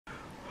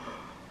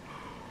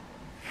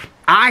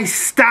I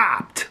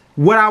stopped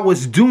what I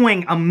was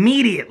doing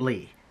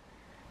immediately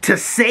to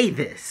say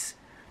this.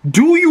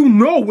 Do you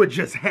know what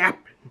just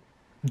happened?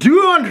 Do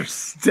you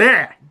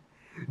understand?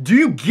 Do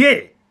you get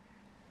it?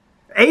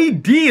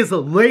 AD is a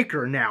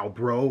Laker now,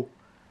 bro.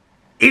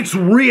 It's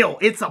real.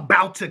 It's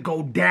about to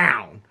go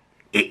down.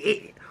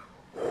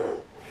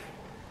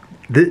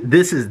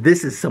 This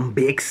is some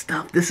big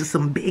stuff. This is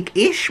some big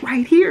ish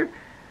right here.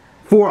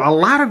 For a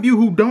lot of you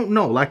who don't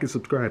know, like and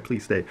subscribe,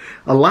 please stay.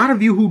 A lot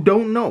of you who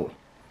don't know,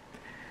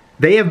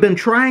 they have been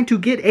trying to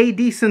get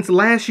AD since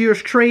last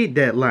year's trade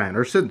deadline,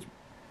 or since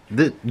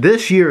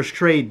this year's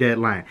trade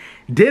deadline.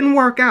 Didn't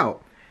work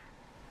out.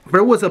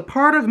 There was a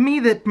part of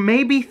me that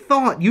maybe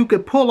thought you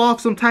could pull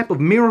off some type of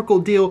miracle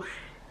deal.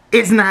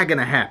 It's not going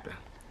to happen.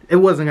 It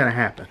wasn't going to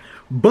happen.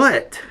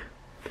 But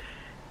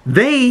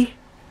they,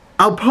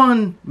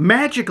 upon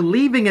Magic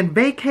leaving and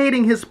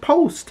vacating his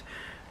post,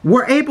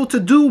 were able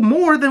to do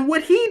more than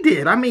what he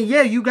did. I mean,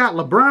 yeah, you got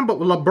LeBron, but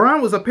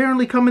LeBron was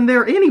apparently coming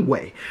there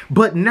anyway.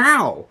 But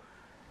now,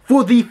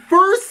 for the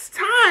first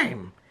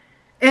time,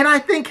 and I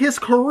think his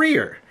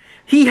career,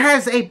 he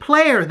has a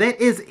player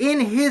that is in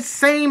his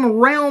same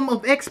realm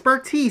of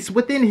expertise,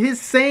 within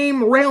his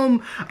same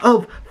realm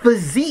of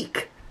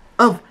physique,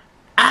 of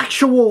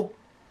actual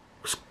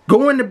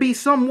going to be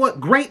somewhat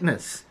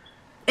greatness.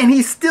 And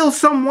he's still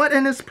somewhat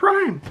in his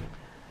prime.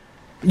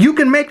 You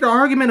can make the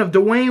argument of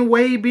Dwayne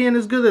Wade being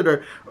as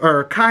good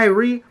or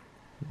Kyrie.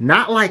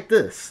 Not like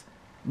this.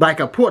 Like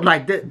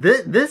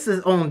this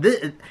is on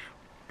this.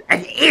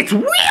 It's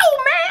real,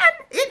 man.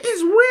 It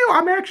is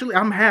real.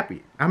 I'm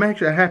happy. I'm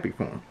actually happy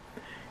for him.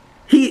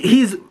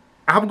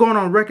 I've gone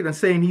on record and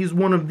saying he's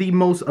one of the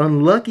most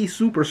unlucky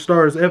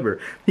superstars ever.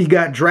 He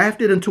got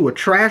drafted into a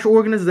trash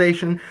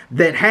organization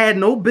that had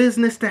no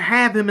business to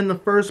have him in the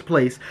first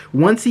place.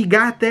 Once he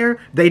got there,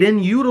 they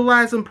didn't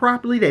utilize him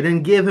properly. They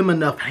didn't give him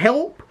enough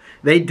help.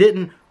 They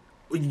didn't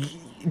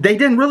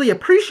really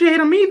appreciate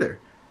him either.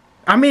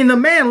 I mean, the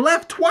man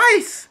left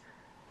twice.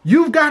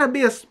 You've got to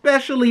be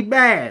especially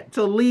bad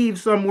to leave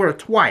somewhere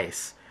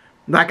twice.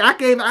 Like I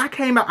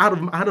came out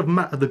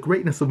of the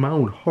greatness of my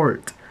own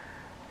heart.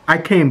 I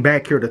came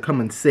back here to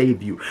come and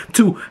save you,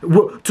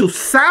 to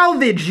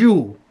salvage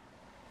you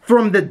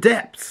from the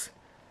depths.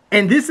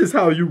 And this is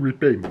how you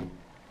repay me.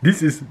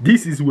 This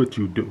is what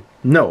you do.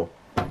 No.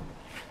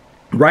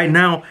 Right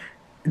now,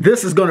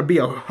 this is going to be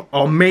an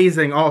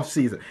amazing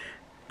offseason.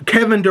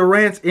 Kevin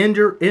Durant's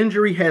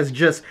injury has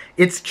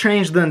it's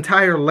changed the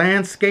entire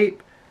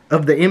landscape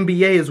of the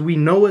NBA as we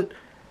know it.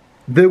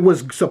 There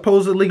was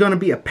supposedly going to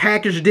be a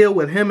package deal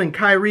with him and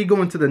Kyrie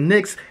going to the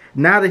Knicks.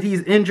 Now that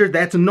he's injured,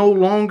 that's no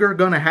longer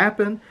going to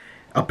happen.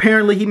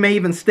 Apparently, he may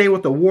even stay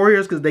with the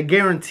Warriors because they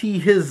guarantee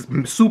his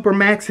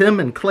Supermax, him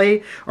and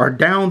Clay, are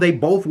down. They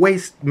both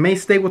may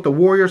stay with the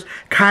Warriors.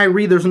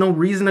 Kyrie, there's no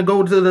reason to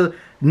go to the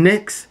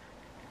Knicks.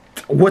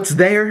 What's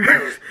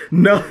there?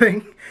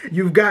 Nothing.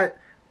 You've got,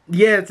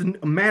 yeah, it's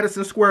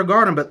Madison Square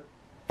Garden, but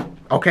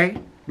okay,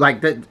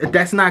 like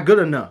that's not good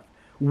enough.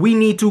 We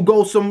need to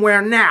go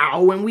somewhere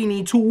now, and we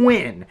need to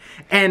win.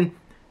 And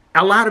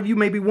a lot of you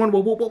may be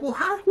wondering, well,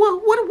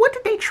 what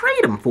did they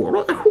trade him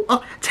for?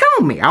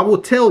 Tell me. I will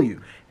tell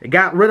you. They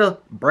got rid of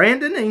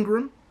Brandon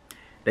Ingram.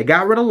 They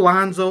got rid of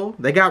Lonzo.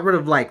 They got rid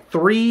of like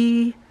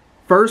 3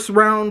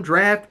 first-round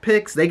draft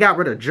picks. They got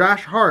rid of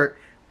Josh Hart.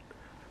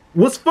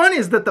 What's funny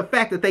is that the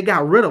fact that they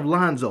got rid of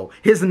Lonzo,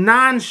 his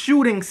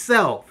non-shooting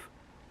self,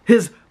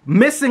 his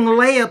missing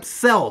layup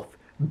self,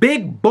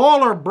 big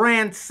baller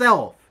brand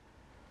self,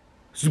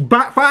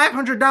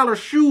 $500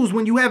 shoes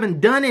when you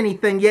haven't done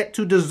anything yet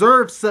to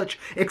deserve such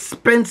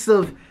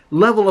expensive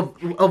level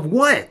of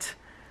what?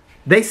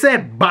 They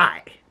said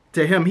bye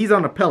to him. He's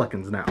on the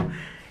Pelicans now.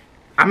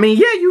 I mean,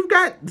 yeah, you've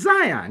got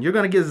Zion. You're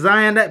going to get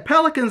Zion. That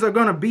Pelicans are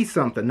going to be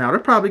something now. They're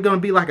probably going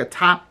to be like a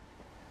top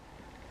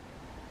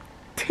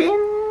 10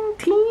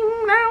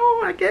 team now,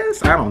 I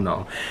guess. I don't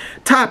know.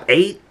 Top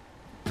 8.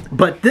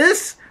 But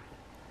this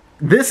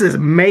is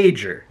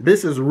major.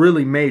 This is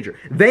really major.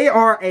 They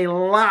are a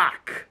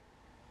lock.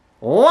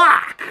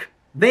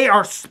 They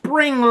are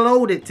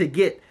spring-loaded to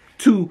get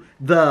to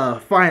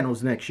the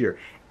finals next year.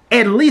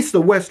 At least the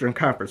Western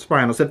Conference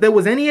Finals. If there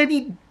was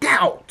any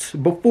doubt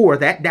before,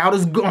 that doubt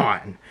is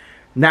gone.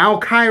 Now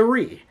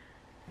Kyrie,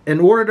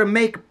 in order to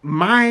make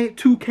my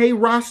 2K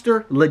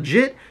roster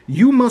legit,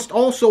 you must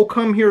also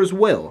come here as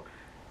well.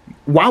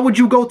 Why would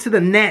you go to the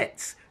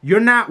Nets?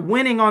 You're not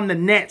winning on the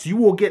Nets. You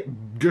will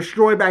get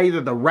destroyed by either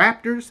the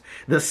Raptors,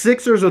 the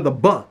Sixers, or the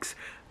Bucks.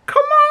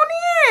 Come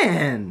on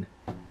in.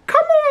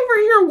 Come over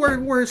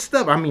here where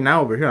stuff. I mean,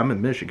 not over here. I'm in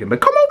Michigan.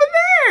 But come over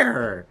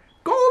there.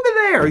 Go over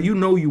there. You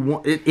know you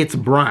want it. It's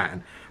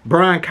Brian,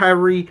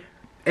 Kyrie,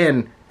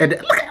 and look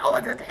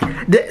at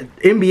the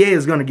NBA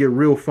is going to get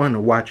real fun to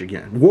watch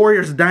again.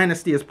 Warriors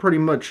dynasty is pretty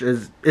much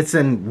it's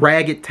in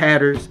ragged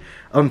tatters,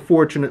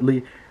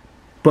 unfortunately.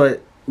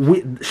 But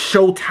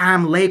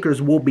Showtime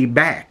Lakers will be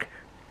back.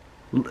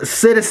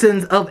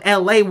 Citizens of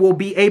LA will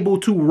be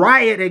able to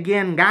riot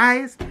again,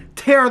 guys.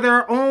 Tear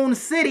their own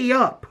city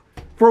up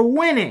for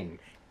winning.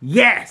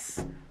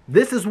 Yes,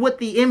 this is what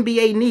the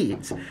NBA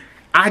needs.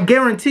 I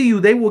guarantee you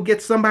they will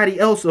get somebody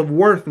else of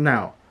worth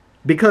now.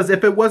 Because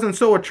if it wasn't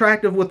so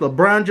attractive with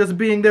LeBron just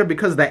being there,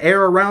 because the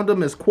air around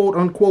him is quote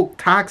unquote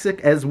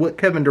toxic, as what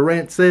Kevin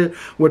Durant said,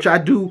 which I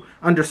do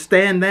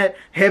understand that.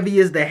 Heavy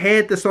is the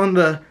head that's on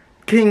the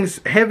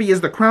king's, heavy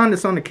is the crown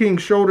that's on the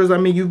king's shoulders. I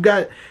mean, you've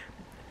got,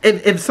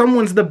 if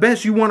someone's the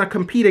best, you want to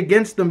compete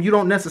against them. You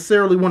don't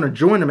necessarily want to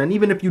join them. And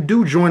even if you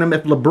do join them,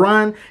 if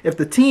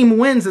the team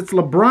wins, it's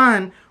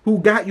LeBron who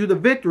got you the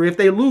victory. If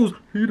they lose,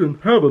 he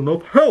didn't have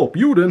enough help.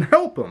 You didn't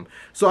help him.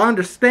 So I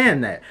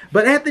understand that.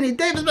 But Anthony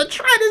Davis been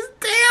trying his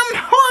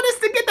damn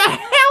hardest to get the hell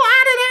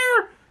out of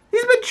there.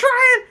 He's been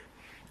trying.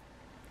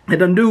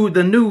 And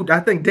the new, I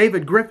think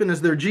David Griffin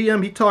is their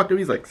GM. He talked to him.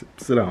 He's like,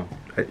 sit down.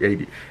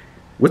 Hey,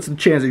 what's the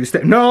chance of you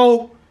staying?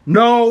 No,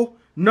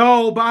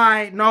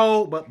 bye,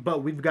 no.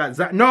 But we've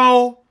got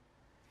no.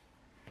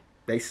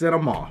 They sent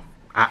him off.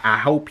 I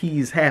hope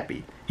he's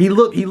happy. He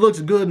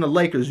looks good in the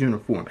Lakers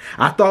uniform.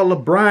 I thought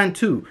LeBron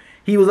too.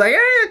 He was like,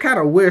 kind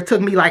of weird. It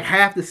took me like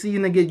half the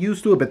season to get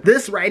used to it. But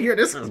this right here,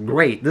 this is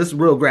great. This is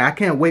real great. I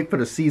can't wait for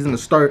the season to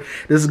start.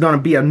 This is going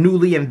to be a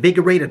newly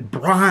invigorated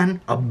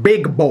Bron, a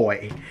big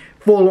boy.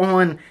 Full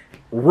on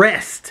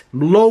rest,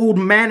 load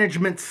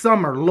management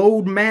summer,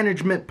 load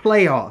management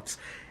playoffs.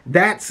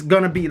 That's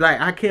going to be like,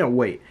 I can't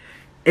wait.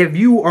 If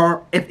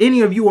any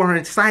of you are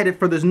excited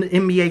for this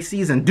NBA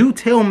season, do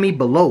tell me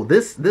below.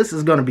 This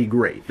is gonna be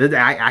great.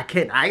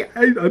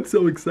 I'm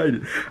so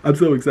excited. I'm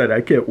so excited. I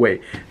can't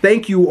wait.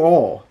 Thank you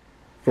all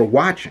for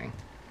watching.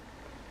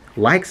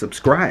 Like,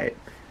 subscribe.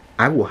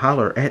 I will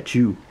holler at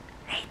you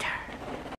later.